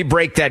 Let me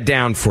break that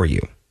down for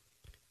you.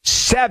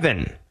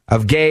 7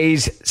 of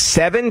Gay's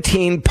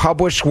 17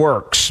 published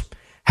works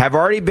have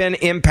already been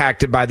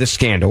impacted by the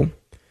scandal,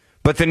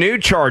 but the new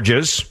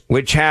charges,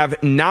 which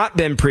have not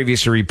been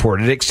previously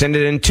reported,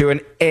 extended into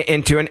an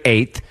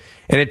 8th.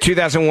 In a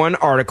 2001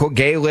 article,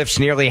 Gay lifts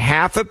nearly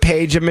half a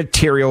page of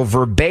material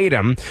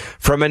verbatim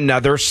from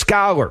another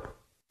scholar,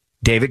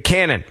 David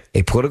Cannon,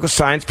 a political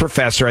science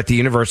professor at the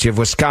University of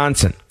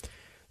Wisconsin.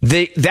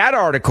 That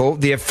article,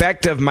 The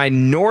Effect of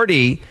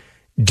Minority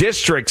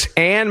Districts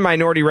and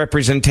Minority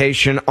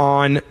Representation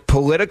on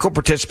Political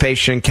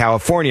Participation in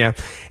California,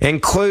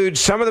 includes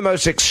some of the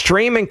most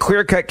extreme and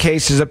clear-cut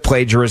cases of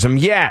plagiarism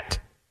yet.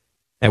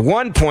 At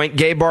one point,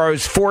 Gay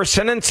borrows 4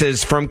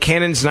 sentences from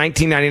Cannon's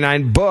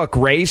 1999 book,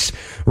 Race,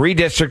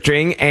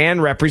 Redistricting,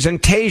 and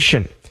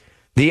Representation.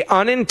 The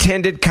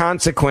unintended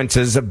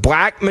consequences of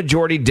black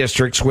majority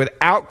districts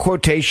without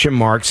quotation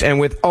marks and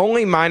with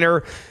only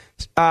minor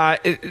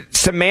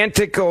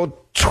semantical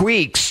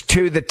tweaks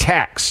to the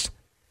text.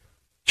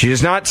 She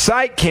does not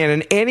cite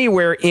Cannon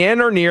anywhere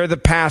in or near the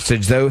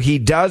passage, though he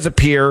does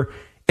appear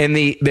in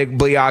the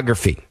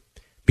bibliography.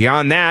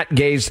 Beyond that,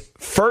 Gay's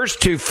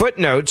first 2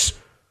 footnotes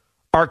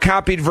are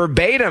copied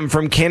verbatim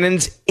from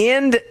Cannon's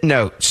end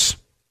notes.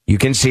 You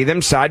can see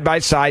them side by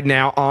side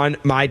now on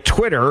my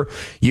Twitter.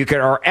 You can,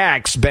 or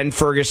X, Ben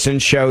Ferguson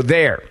Show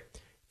there.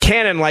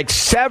 Cannon, like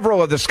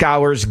several of the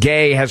scholars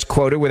Gay has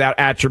quoted without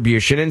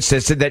attribution,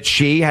 insisted that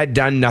she had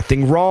done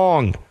nothing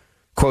wrong.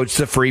 Quotes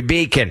the Free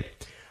Beacon.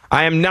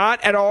 I am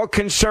not at all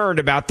concerned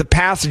about the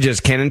passages,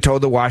 Cannon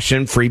told the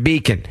Washington Free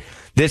Beacon.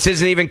 This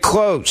isn't even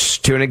close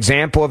to an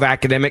example of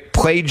academic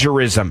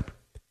plagiarism.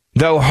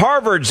 Though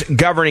Harvard's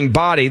governing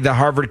body, the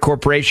Harvard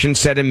Corporation,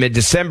 said in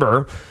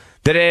mid-December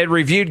that it had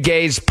reviewed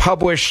Gay's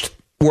published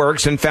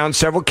works and found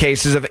several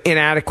cases of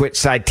inadequate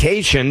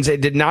citations,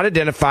 it did not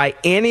identify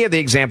any of the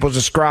examples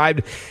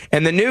described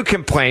in the new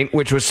complaint,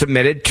 which was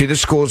submitted to the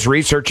school's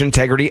research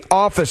integrity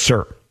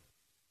officer.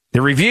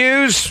 The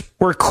reviews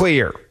were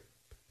clear.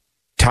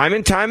 Time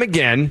and time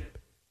again,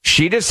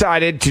 she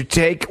decided to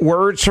take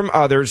words from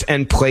others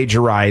and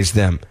plagiarize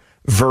them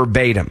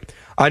verbatim.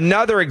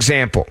 Another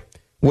example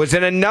was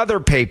in another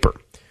paper.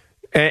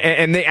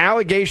 And the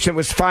allegation that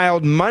was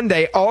filed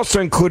Monday also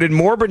included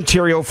more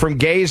material from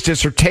Gay's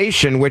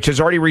dissertation, which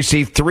has already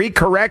received 3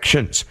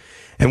 corrections.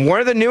 And one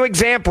of the new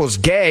examples,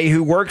 Gay,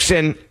 who works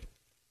in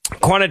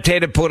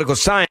quantitative political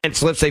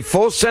science, lifts a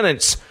full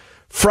sentence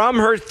from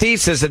her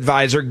thesis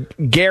advisor,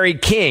 Gary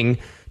King,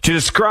 to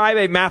describe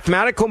a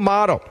mathematical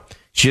model.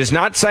 She does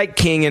not cite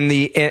King in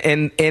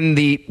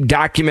the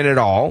document at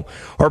all,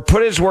 or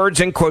put his words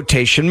in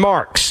quotation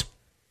marks.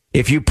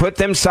 If you put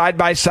them side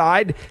by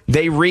side,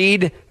 they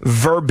read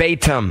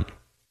verbatim.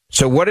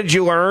 So what did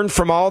you learn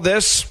from all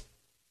this?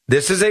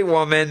 This is a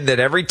woman that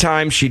every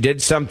time she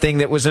did something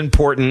that was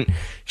important,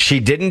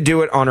 she didn't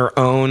do it on her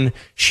own.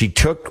 She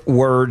took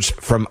words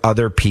from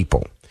other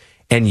people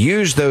and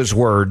used those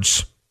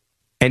words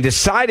and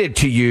decided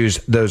to use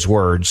those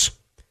words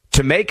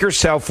to make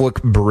herself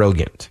look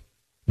brilliant.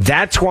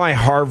 That's why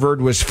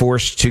Harvard was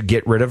forced to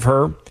get rid of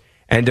her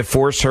and to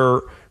force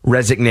her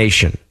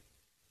resignation.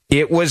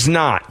 It was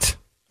not,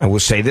 I will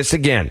say this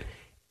again,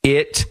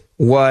 it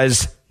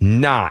was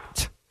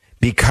not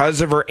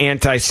because of her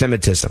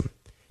anti-Semitism.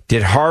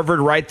 Did Harvard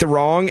right the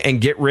wrong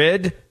and get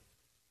rid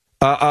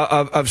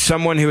of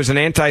someone who was an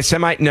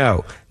anti-Semite?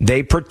 No.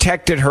 They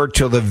protected her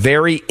till the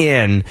very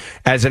end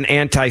as an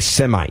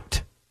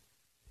anti-Semite.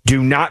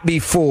 Do not be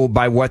fooled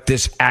by what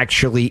this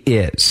actually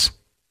is.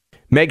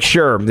 Make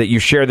sure that you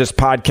share this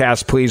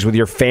podcast, please, with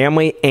your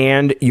family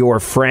and your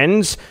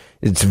friends.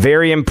 It's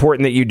very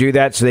important that you do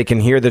that so they can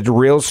hear the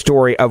real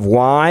story of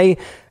why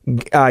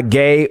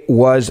Gay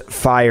was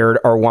fired,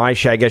 or why,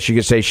 I guess you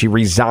could say, she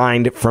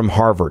resigned from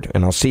Harvard.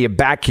 And I'll see you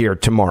back here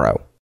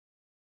tomorrow.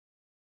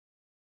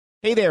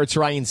 Hey there, it's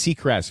Ryan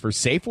Seacrest for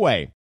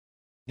Safeway.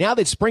 Now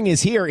that spring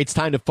is here, it's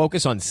time to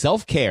focus on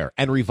self-care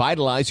and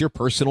revitalize your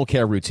personal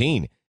care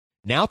routine.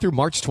 Now through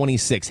March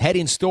 26, head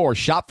in store,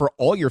 shop for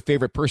all your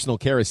favorite personal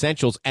care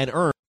essentials, and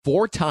earn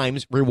 4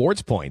 times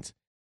rewards points.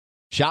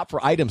 Shop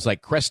for items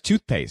like Crest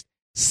toothpaste,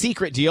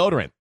 Secret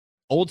deodorant,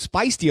 Old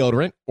Spice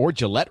deodorant, or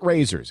Gillette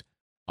razors.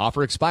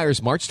 Offer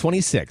expires March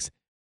 26.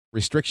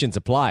 Restrictions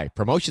apply.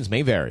 Promotions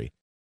may vary.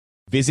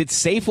 Visit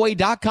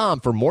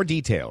Safeway.com for more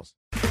details.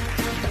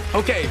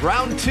 Okay,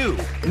 round 2.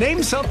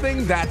 Name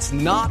something that's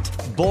not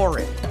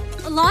boring.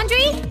 A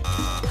laundry?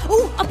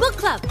 Ooh, a book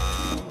club.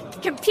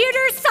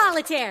 Computer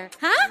solitaire,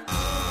 huh?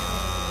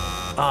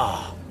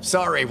 Ah, oh,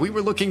 sorry, we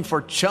were looking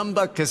for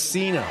Chumba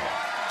Casino.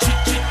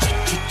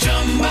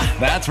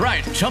 That's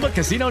right,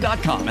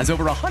 ChumbaCasino.com has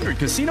over 100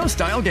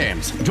 casino-style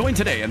games. Join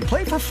today and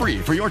play for free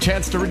for your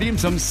chance to redeem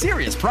some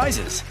serious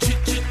prizes.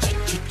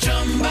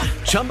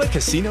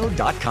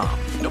 ChumbaCasino.com.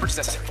 No purchase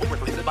necessary. Void where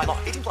prohibited by law.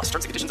 18+. Terms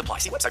and conditions apply.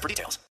 See website for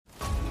details.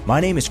 My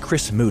name is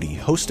Chris Moody,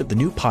 host of the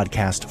new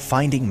podcast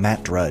Finding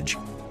Matt Drudge.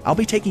 I'll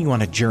be taking you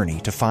on a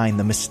journey to find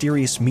the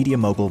mysterious media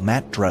mogul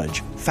Matt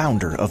Drudge,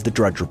 founder of The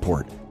Drudge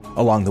Report.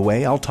 Along the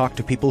way, I'll talk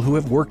to people who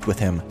have worked with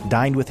him,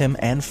 dined with him,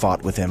 and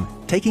fought with him,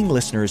 taking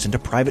listeners into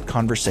private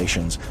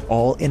conversations,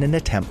 all in an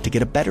attempt to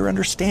get a better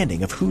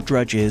understanding of who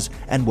Drudge is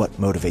and what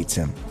motivates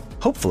him.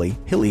 Hopefully,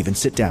 he'll even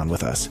sit down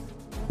with us.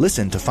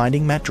 Listen to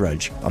Finding Matt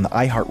Drudge on the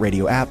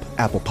iHeartRadio app,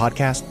 Apple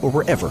Podcast, or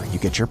wherever you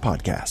get your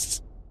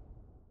podcasts.